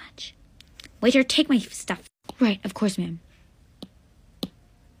not too much. Waiter, take my stuff. Right, of course, ma'am.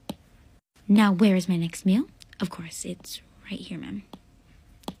 Now, where is my next meal? Of course, it's right here, ma'am.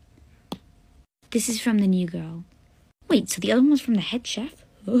 This is from the new girl. Wait, so the other one was from the head chef?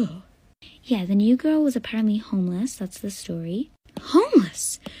 Ugh. Yeah, the new girl was apparently homeless. That's the story.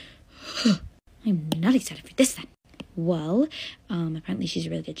 Homeless? I'm not excited for this then. Well, apparently she's a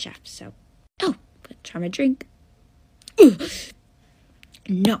really good chef, so... Oh, but try my drink. Ugh.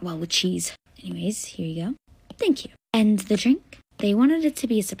 Not well with cheese. Anyways, here you go. Thank you. And the drink? They wanted it to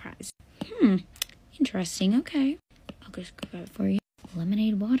be a surprise. Interesting. Okay. I'll just grab it for you.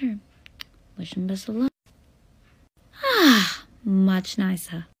 Lemonade water. Wish them best of luck. Ah, much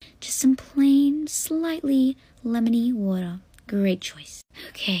nicer. Just some plain, slightly lemony water. Great choice.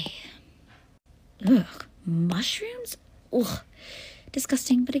 Okay. Ugh, mushrooms? Ugh,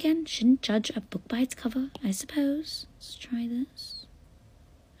 disgusting. But again, shouldn't judge a book by its cover, I suppose. Let's try this.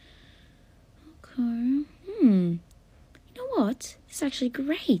 Okay. You know what? It's actually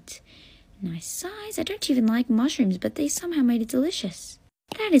great. Nice size. I don't even like mushrooms, but they somehow made it delicious.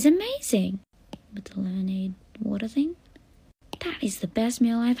 That is amazing. With the lemonade water thing. That is the best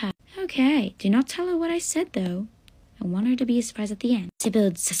meal I've had. Okay, do not tell her what I said, though. I want her to be a surprise at the end. To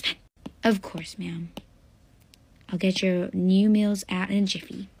build suspense. Of course, ma'am. I'll get your new meals out in a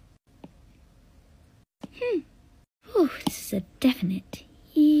jiffy. Ooh, this is a definite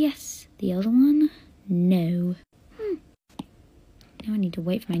yes. The other one, no. Now I need to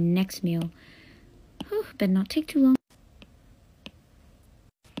wait for my next meal. Oh, better not take too long.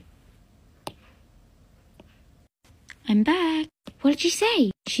 I'm back. What did she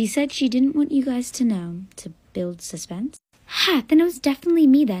say? She said she didn't want you guys to know, to build suspense. Ha, then it was definitely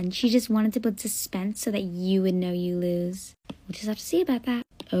me then. She just wanted to build suspense so that you would know you lose. We'll just have to see about that.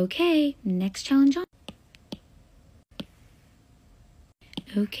 Okay, next challenge on.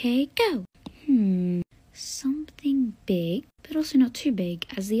 Okay, go. Something big, but also not too big,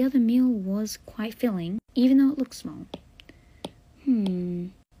 as the other meal was quite filling, even though it looked small.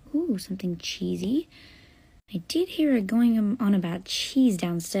 Ooh, something cheesy. I did hear her going on about cheese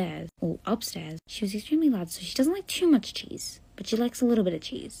downstairs, or upstairs. She was extremely loud, so she doesn't like too much cheese, but she likes a little bit of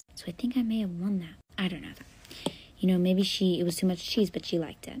cheese. So I think I may have won that. I don't know that. You know, maybe it was too much cheese, but she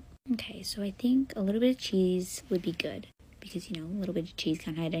liked it. Okay, so I think a little bit of cheese would be good, because, you know, a little bit of cheese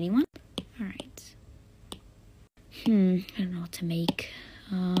can't hide anyone. Alright. I don't know what to make.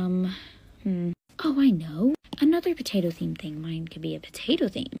 Oh, I know. Another potato theme thing. Mine could be a potato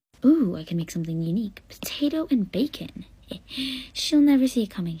theme. Ooh, I can make something unique. Potato and bacon. She'll never see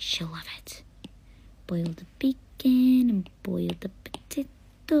it coming. She'll love it. Boil the bacon and boil the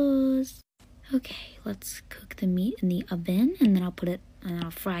potatoes. Okay, let's cook the meat in the oven, and then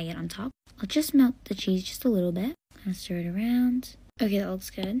I'll fry it on top. I'll just melt the cheese just a little bit. I'll stir it around. Okay, that looks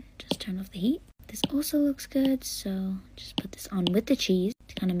good. Just turn off the heat. This also looks good, so just put this on with the cheese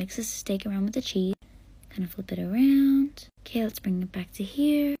to kind of mix the steak around with the cheese. Kind of flip it around. Okay, let's bring it back to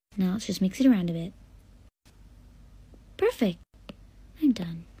here. Now let's just mix it around a bit. Perfect. I'm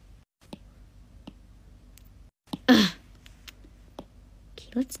done. Ugh. Okay,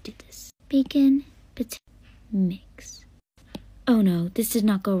 let's do this. Bacon, potato, mix. Oh no, this did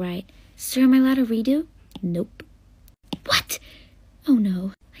not go right. Sir, am I allowed to redo? Nope. What? Oh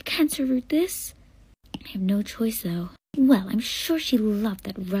no, I can't serve this. I have no choice though. Well, I'm sure she loved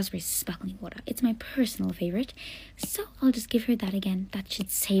that raspberry sparkling water. It's my personal favorite. So I'll just give her that again. That should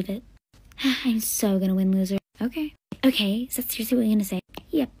save it. I'm so gonna win, loser. Okay. Okay, is that seriously what you're gonna say?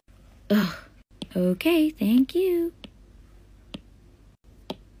 Yep. Ugh. Okay, thank you.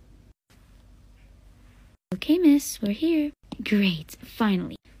 Okay, miss, we're here. Great,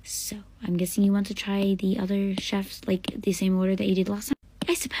 finally. So, I'm guessing you want to try the other chefs, like the same order that you did last time?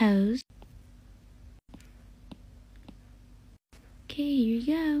 I suppose. Okay, here you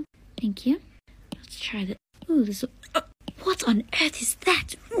go. Thank you. Let's try that. Ooh, this. What on earth is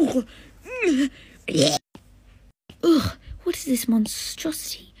that? Ugh, what is this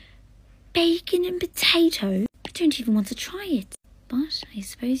monstrosity? Bacon and potato? I don't even want to try it. But I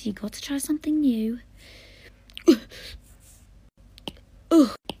suppose you got to try something new.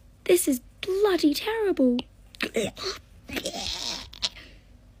 Ugh, this is bloody terrible. It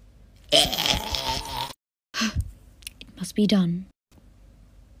must be done.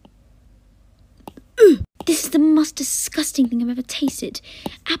 This is the most disgusting thing I've ever tasted.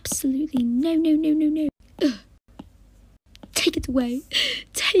 Absolutely no, no, no, no, no. Ugh. Take it away.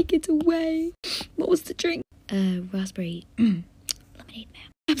 Take it away. What was the drink? Raspberry lemonade,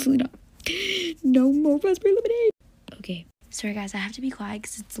 ma'am. Absolutely not. No more raspberry lemonade. Okay. Sorry, guys. I have to be quiet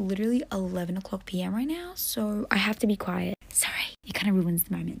because it's literally 11 o'clock p.m. right now. So I have to be quiet. Sorry. It kind of ruins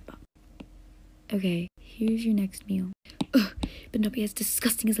the moment, but... Okay. Here's your next meal. Ugh. But not be as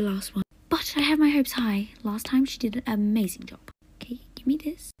disgusting as the last one. But I have my hopes high. Last time she did an amazing job. Okay, give me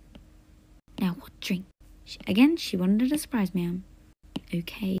this. Now, what drink? She wanted a surprise, ma'am.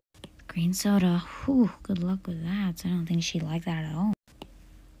 Okay. Green soda. Whew, good luck with that. I don't think she'd like that at all.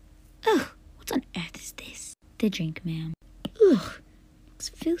 Ugh, what on earth is this? The drink, ma'am. Ugh, looks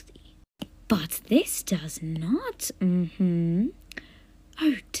filthy. But this does not.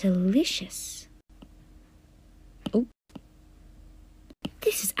 Oh, delicious. Oh.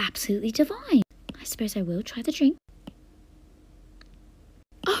 This is absolutely divine. I suppose I will try the drink.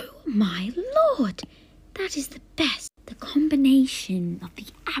 Oh my lord! That is the best. The combination of the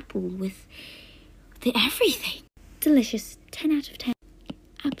apple with the everything. Delicious. 10 out of 10.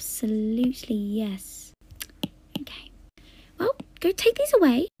 Absolutely yes. Okay. Well, go take these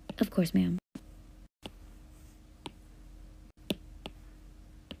away. Of course, ma'am.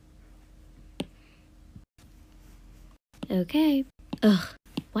 Okay. Ugh.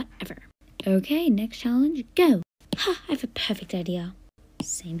 Whatever. Okay, next challenge. Go. Ha, I have a perfect idea.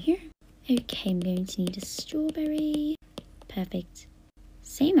 Same here. Okay, I'm going to need a strawberry. Perfect.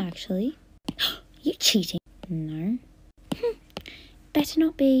 Same, actually. You cheating? No. Better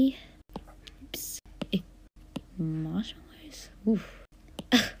not be. Oops. Marshmallows? Oof.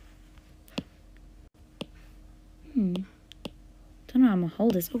 Don't know how I'm gonna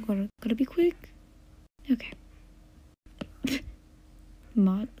hold this. Oh, gotta be quick. Okay.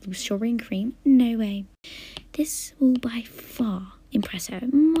 strawberry and cream? No way. This will by far impress her.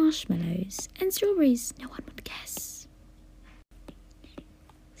 Marshmallows and strawberries. No one would guess.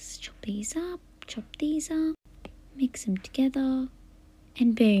 Let's chop these up, mix them together,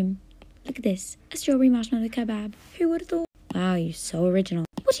 and boom. Look at this. A strawberry marshmallow kebab. Who would have thought? Wow, you're so original.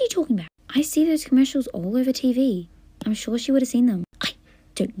 What are you talking about? I see those commercials all over TV. I'm sure she would have seen them. I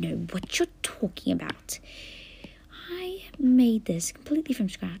don't know what you're talking about. I made this completely from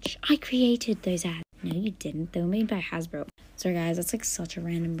scratch. I created those ads. No, you didn't. They were made by Hasbro. Sorry, guys. That's like such a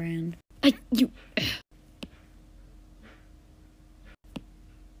random brand. Where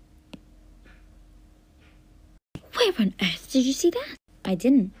on earth did you see that? I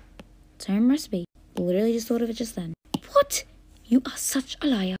didn't. It's her own recipe. Literally just thought of it just then. What? You are such a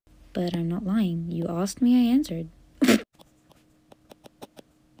liar. But I'm not lying. You asked me, I answered.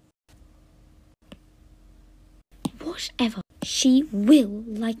 Whatever. She will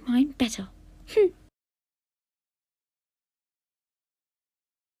like mine better.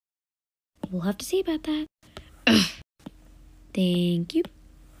 We'll have to see about that. Thank you.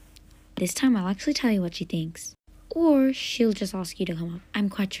 This time I'll actually tell you what she thinks. Or she'll just ask you to come up. I'm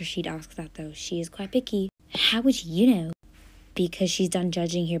quite sure she'd ask that though. She is quite picky. How would you know? Because she's done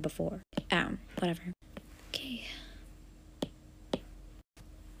judging here before. Whatever. Okay.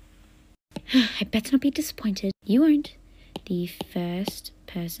 I better not be disappointed. You aren't the first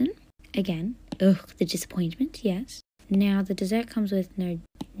person. Again. Ugh, the disappointment, yes. Now the dessert comes with no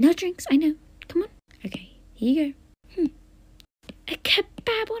drinks, I know. Come on. Okay, here you go. A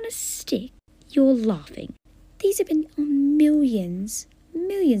kebab on a stick? You're laughing. These have been on millions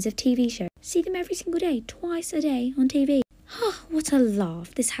of TV shows. See them every single day, twice a day on TV. Oh, what a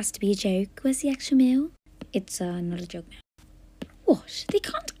laugh. This has to be a joke. Where's the actual meal? It's not a joke now. What? They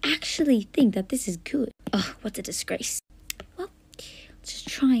can't actually think that this is good. Oh, what a disgrace. Well, let's just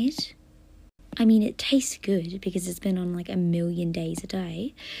try it. I mean, it tastes good because it's been on like a million days a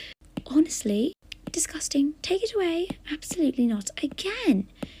day. Honestly, disgusting. Take it away. Absolutely not again.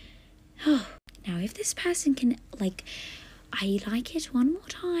 Oh, now if this person can, I like it one more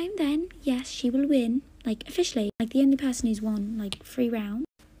time, then yes, she will win. Officially. The only person who's won, 3 rounds.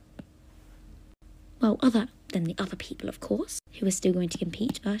 Well, other than the other people, of course, who are still going to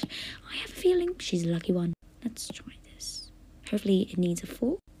compete, but I have a feeling she's the lucky one. Let's try this. Hopefully it needs a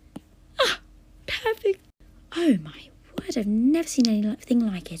fork. Ah, perfect. Oh my word, I've never seen anything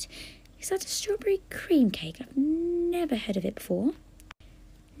like it. Is that a strawberry cream cake? I've never heard of it before.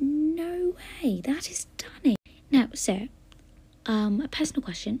 No way, that is stunning. Now, sir, a personal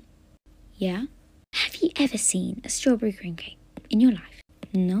question. Yeah? Have you ever seen a strawberry cream cake in your life?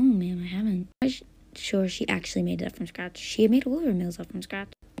 No, ma'am, I haven't. I'm sure she actually made it up from scratch. She made all of her meals up from scratch.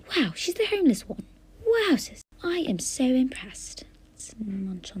 Wow, she's the homeless one. Wow, sis. I am so impressed. Let's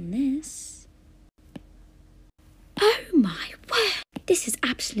munch on this. Oh my word. This is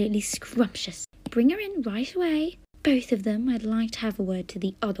absolutely scrumptious. Bring her in right away. Both of them. I'd like to have a word to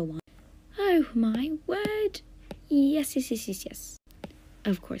the other one. Oh my word. Yes.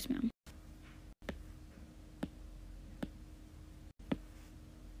 Of course, ma'am.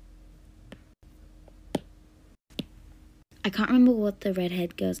 I can't remember what the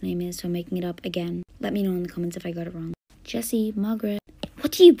redhead girl's name is, so I'm making it up again. Let me know in the comments if I got it wrong. Jessie, Margaret.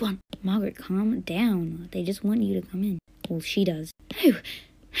 What do you want? Margaret, calm down. They just want you to come in. Well, she does. Oh,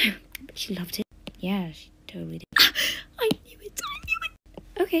 but she loved it. Yeah, she totally did. I knew it.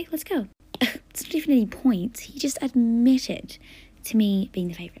 Okay, let's go. It's not even any points. He just admitted to me being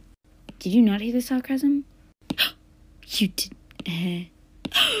the favourite. Did you not hear the sarcasm? You did. No.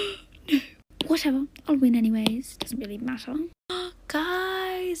 Whatever. I'll win anyways. Doesn't really matter.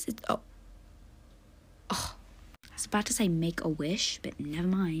 Guys. Oh. I was about to say make a wish, but never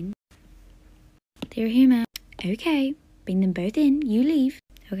mind. They're here, ma'am. Okay. Bring them both in. You leave.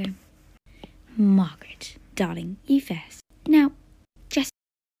 Okay. Margaret, darling, you first. Now,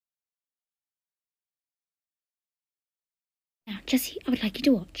 Jessie, I would like you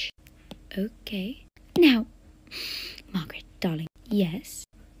to watch. Okay. Now, Margaret, darling, yes.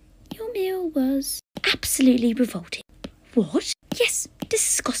 Your meal was absolutely revolting. What? Yes,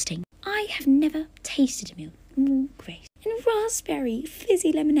 disgusting. I have never tasted a meal. Great. And raspberry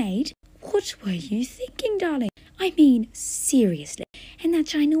fizzy lemonade? What were you thinking, darling? I mean, seriously. And that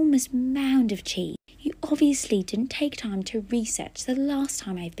ginormous mound of cheese. You obviously didn't take time to research the last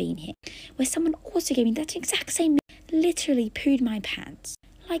time I've been here, where someone also gave me that exact same meal, literally pooed my pants.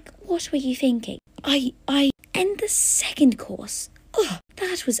 What were you thinking? And the second course.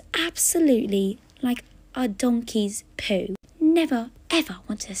 That was absolutely like a donkey's poo. Never, ever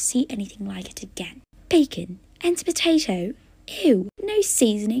want to see anything like it again. Bacon and potato Ew, no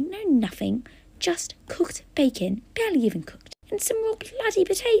seasoning, no nothing. Just cooked bacon, barely even cooked, and some raw bloody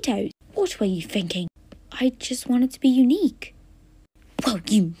potatoes. What were you thinking? I just wanted to be unique. Well,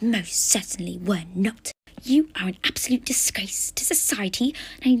 you most certainly were not. You are an absolute disgrace to society,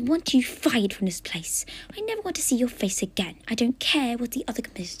 and I want you fired from this place. I never want to see your face again. I don't care what the other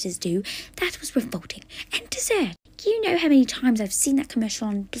competitors do. That was revolting. And dessert. You know how many times I've seen that commercial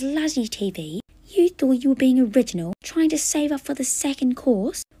on bloody TV? You thought you were being original, trying to save up for the second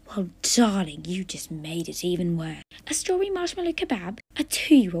course? Well, darling, you just made it even worse. A strawberry marshmallow kebab? A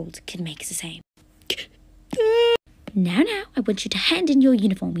 2-year-old can make the same. Now, I want you to hand in your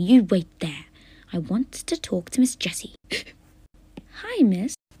uniform. You wait there. I want to talk to Miss Jessie. Hi,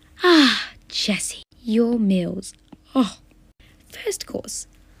 miss. Ah, Jessie, your meals. Oh, first course.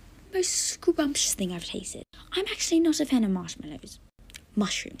 Most scrumptious thing I've tasted. I'm actually not a fan of marshmallows.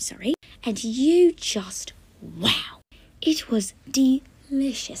 Mushrooms, sorry. And you just, wow. It was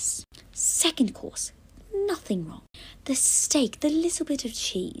delicious. Second course, nothing wrong. The steak, the little bit of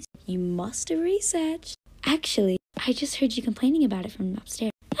cheese. You must have researched. Actually, I just heard you complaining about it from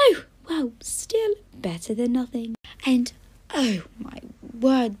upstairs. Oh, wow, still better than nothing. And, oh my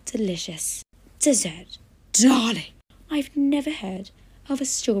word, delicious. Dessert, darling. I've never heard of a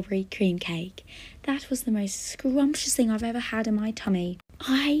strawberry cream cake. That was the most scrumptious thing I've ever had in my tummy.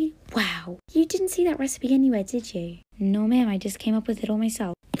 Wow. You didn't see that recipe anywhere, did you? No, ma'am, I just came up with it all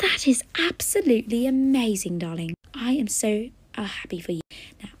myself. That is absolutely amazing, darling. I am so happy for you.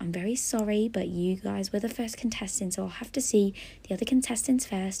 Now, I'm very sorry, but you guys were the first contestants, so I'll have to see the other contestants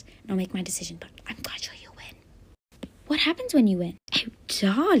first, and I'll make my decision, but I'm quite sure you'll win. What happens when you win? Oh,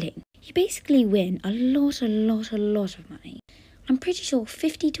 darling, you basically win a lot of money. I'm pretty sure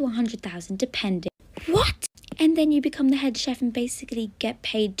 50 to 100,000, depending. What? And then you become the head chef and basically get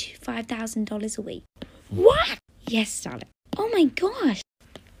paid $5,000 a week. What? Yes, darling. Oh my gosh.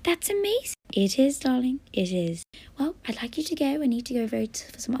 That's amazing. It is, darling. It is. Well, I'd like you to go. I need to go vote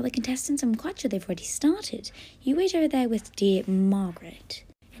for some other contestants. I'm quite sure they've already started. You wait over there with dear Margaret,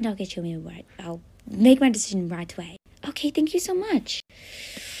 and I'll get your meal right. I'll make my decision right away. Okay, thank you so much.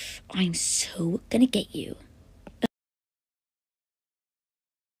 I'm so gonna get you.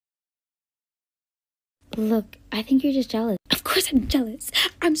 Look, I think you're just jealous. Of course I'm jealous.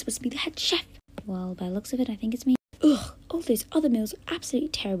 I'm supposed to be the head chef. Well, by the looks of it, I think it's me. Ugh, all those other meals are absolutely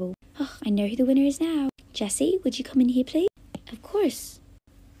terrible. Ugh, I know who the winner is now. Jessie, would you come in here, please? Of course.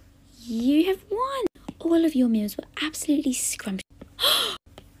 You have won. All of your meals were absolutely scrumptious.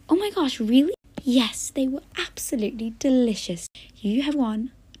 Oh my gosh, really? Yes, they were absolutely delicious. You have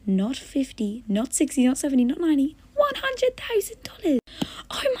won. Not 50, not 60, not 70, not 90, $100,000.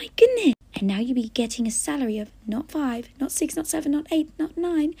 Oh my goodness. And now you'll be getting a salary of not 5, not 6, not 7, not 8, not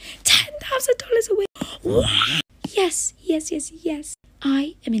 9, $10,000 a week. Wow. Yes.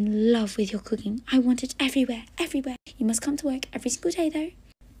 I am in love with your cooking. I want it everywhere. You must come to work every single day though.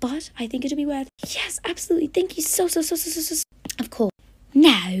 But I think it'll be worth it. Yes, absolutely. Thank you so. Of course.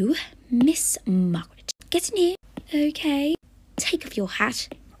 Now, Miss Margaret, get in here. Okay. Take off your hat.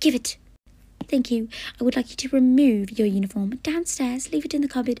 Give it. Thank you. I would like you to remove your uniform downstairs. Leave it in the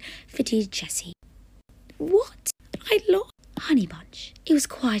cupboard for dear Jessie. What? I lost? Honey Bunch. It was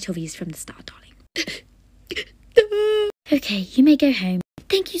quite obvious from the start, darling. Okay, you may go home.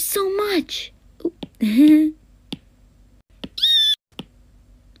 Thank you so much. Ugh,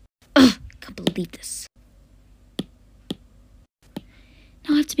 can't believe this.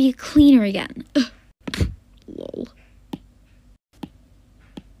 Now I have to be a cleaner again. Lol.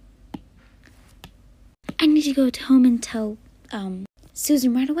 I need to go home and tell,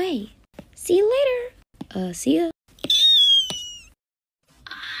 Susan right away. See you later. See ya.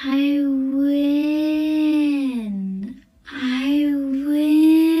 I win.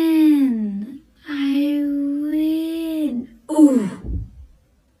 Ooh.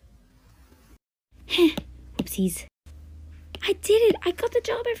 Whoopsies. I did it. I got the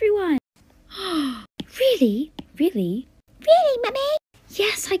job, everyone. Really? Really, Mummy?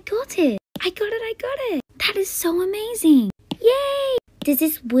 Yes, I got it. I got it. That is so amazing. Yay! Does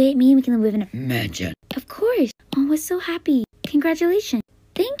this mean we can live in a mansion? Of course. Oh, we're so happy. Congratulations.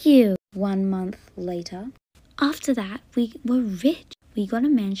 Thank you. 1 month later. After that, we were rich. We got a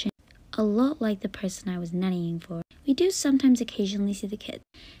mansion, a lot like the person I was nannying for. We do sometimes occasionally see the kids.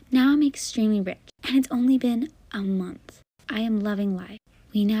 Now I'm extremely rich, and it's only been a month. I am loving life.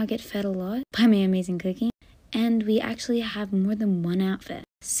 We now get fed a lot by my amazing cooking, and we actually have more than one outfit.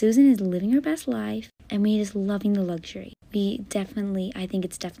 Susan is living her best life, and we are just loving the luxury. I think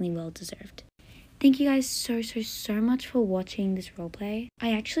it's definitely well deserved. Thank you guys so much for watching this roleplay.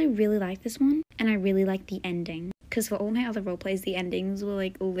 I actually really like this one, and I really like the ending. because for all my other role plays, the endings were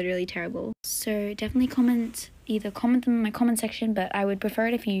like literally terrible. So definitely either comment them in my comment section, but I would prefer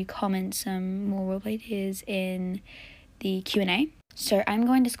it if you comment some more role play ideas in the Q&A. So I'm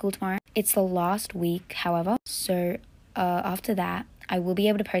going to school tomorrow. It's the last week, however, so after that I will be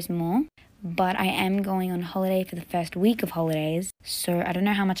able to post more, but I am going on holiday for the first week of holidays, so I don't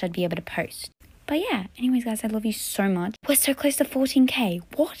know how much I'd be able to post. But yeah, anyways guys, I love you so much. We're so close to 14k.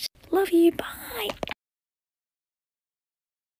 What? Love you. Bye.